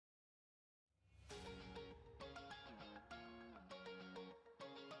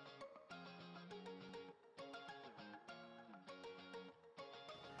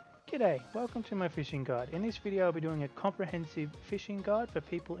G'day, welcome to my fishing guide. In this video I'll be doing a comprehensive fishing guide for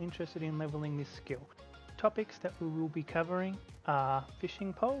people interested in leveling this skill. Topics that we will be covering are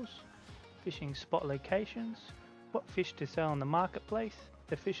fishing poles, fishing spot locations, what fish to sell on the marketplace,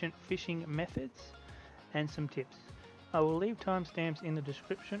 efficient fishing methods, and some tips. I will leave timestamps in the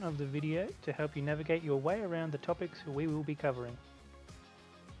description of the video to help you navigate your way around the topics we will be covering.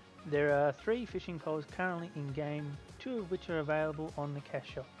 There are 3 fishing poles currently in game, 2 of which are available on the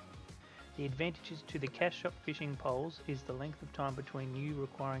cash shop. The advantages to the cash shop fishing poles is the length of time between you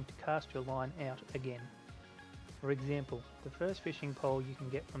requiring to cast your line out again. For example, the first fishing pole you can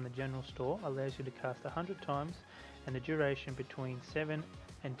get from the general store allows you to cast 100 times and the duration between 7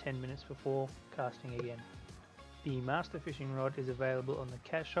 and 10 minutes before casting again. The master fishing rod is available on the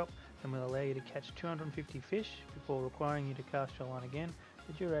cash shop and will allow you to catch 250 fish before requiring you to cast your line again.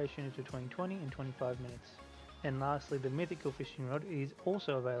 The duration is between 20 and 25 minutes. And lastly, the mythical fishing rod is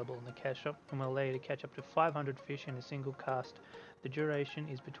also available in the cash shop and will allow you to catch up to 500 fish in a single cast. The duration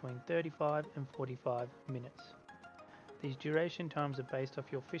is between 35 and 45 minutes. These duration times are based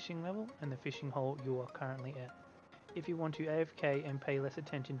off your fishing level and the fishing hole you are currently at. If you want to AFK and pay less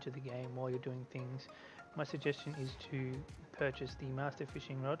attention to the game while you're doing things, my suggestion is to purchase the master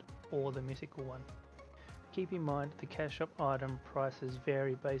fishing rod or the mythical one. Keep in mind the cash shop item prices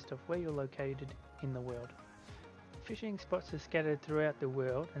vary based off where you're located in the world. Fishing spots are scattered throughout the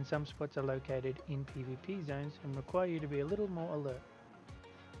world and some spots are located in PvP zones and require you to be a little more alert.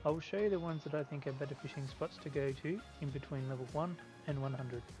 I will show you the ones that I think are better fishing spots to go to in between level 1 and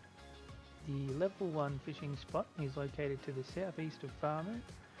 100. The level 1 fishing spot is located to the southeast of Farmu.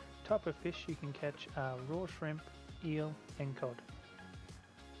 Type of fish you can catch are raw shrimp, eel and cod.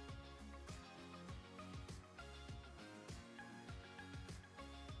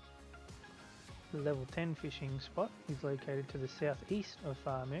 The level 10 fishing spot is located to the southeast of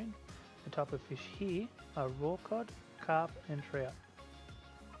Farmoon. The type of fish here are raw cod, carp and trout.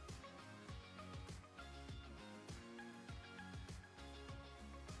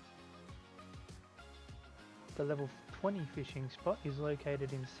 The level 20 fishing spot is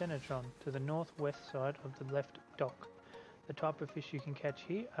located in Senatron to the northwest side of the left dock. The type of fish you can catch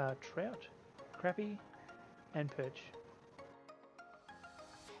here are trout, crappie and perch.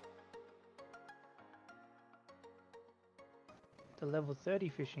 The level 30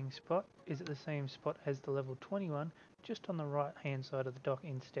 fishing spot is at the same spot as the level 21, just on the right hand side of the dock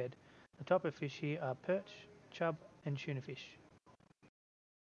instead. The type of fish here are perch, chub and tuna fish.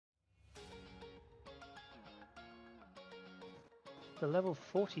 The level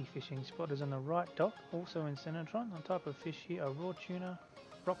 40 fishing spot is on the right dock, also in Senatron. The type of fish here are raw tuna,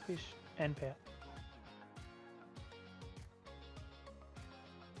 rockfish and pout.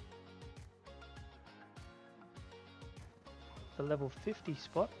 The level 50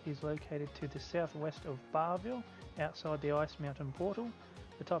 spot is located to the southwest of Barville, outside the Ice Mountain portal.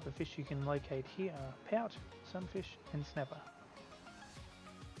 The type of fish you can locate here are pout, sunfish and snapper.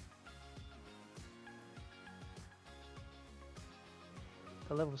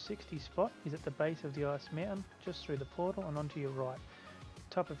 The level 60 spot is at the base of the Ice Mountain, just through the portal and onto your right.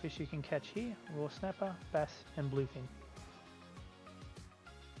 The type of fish you can catch here, raw snapper, bass and bluefin.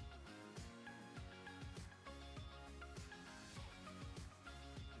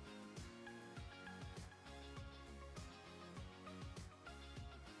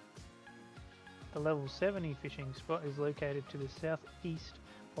 The level 70 fishing spot is located to the southeast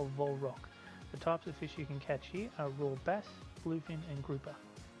of Vol Rock. The types of fish you can catch here are raw bass, bluefin and grouper.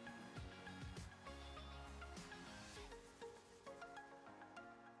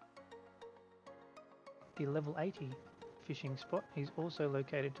 The level 80 fishing spot is also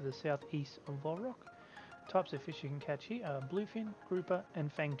located to the southeast of Vol Rock. Types of fish you can catch here are bluefin, grouper and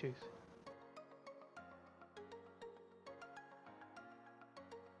fangtooth.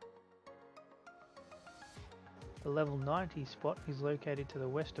 The level 90 spot is located to the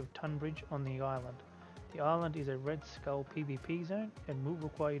west of Tunbridge on the island. The island is a Red Skull PvP zone and will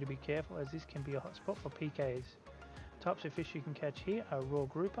require you to be careful as this can be a hotspot for PKs. Types of fish you can catch here are raw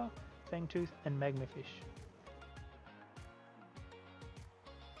grouper, fangtooth and magma fish.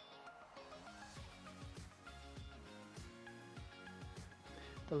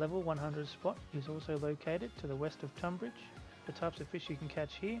 The level 100 spot is also located to the west of Tunbridge. The types of fish you can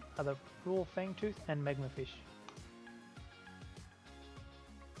catch here are the raw fangtooth and magma fish.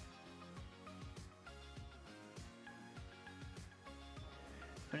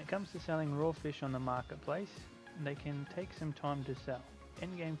 When it comes to selling raw fish on the marketplace, they can take some time to sell.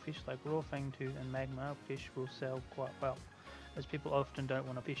 Endgame fish like raw fangtooth and magma fish will sell quite well, as people often don't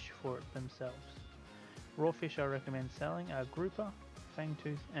want to fish for it themselves. Raw fish I recommend selling are grouper,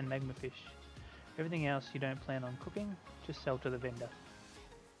 fangtooth and magmafish. Everything else you don't plan on cooking, just sell to the vendor.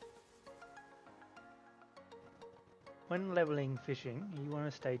 When leveling fishing, you want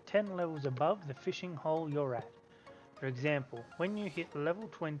to stay 10 levels above the fishing hole you're at. For example, when you hit level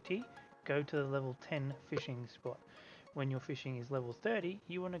 20, go to the level 10 fishing spot. When your fishing is level 30,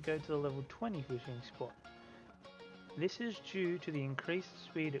 you want to go to the level 20 fishing spot. This is due to the increased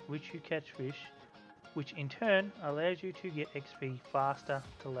speed at which you catch fish, which in turn allows you to get XP faster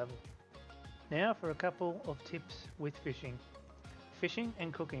to level. Now for a couple of tips with fishing. Fishing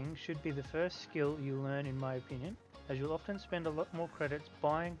and cooking should be the first skill you learn, in my opinion, as you'll often spend a lot more credits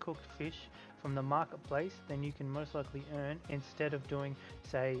buying cooked fish from the marketplace than you can most likely earn instead of doing,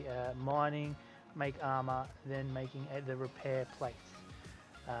 say, mining, make armor, then making the repair plates.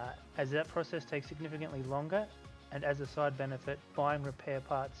 As that process takes significantly longer, and as a side benefit, buying repair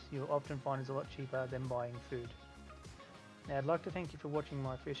parts you'll often find is a lot cheaper than buying food. Now I'd like to thank you for watching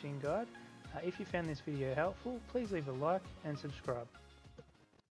my fishing guide. If you found this video helpful, please leave a like and subscribe.